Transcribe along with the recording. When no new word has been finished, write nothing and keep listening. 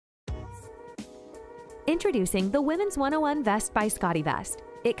Introducing the Women's 101 Vest by SCOTTeVEST.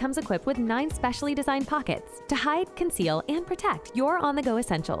 It comes equipped with 9 specially designed pockets to hide, conceal, and protect your on-the-go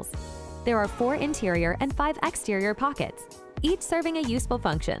essentials. There are 4 interior and 5 exterior pockets, each serving a useful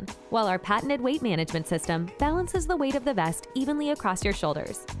function, while our patented weight management system balances the weight of the vest evenly across your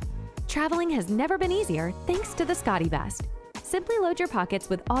shoulders. Traveling has never been easier thanks to the SCOTTeVEST. Simply load your pockets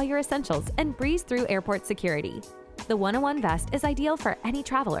with all your essentials and breeze through airport security. The 101 vest is ideal for any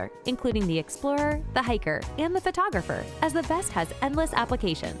traveler, including the explorer, the hiker, and the photographer, as the vest has endless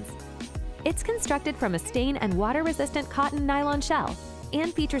applications. It's constructed from a stain and water-resistant cotton nylon shell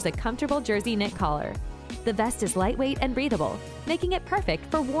and features a comfortable jersey knit collar. The vest is lightweight and breathable, making it perfect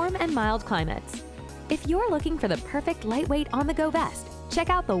for warm and mild climates. If you're looking for the perfect lightweight on-the-go vest, check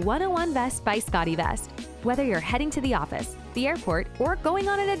out the 101 Vest by SCOTTeVEST. Whether you're heading to the office, the airport, or going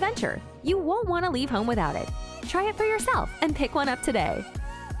on an adventure, you won't want to leave home without it. Try it for yourself and pick one up today.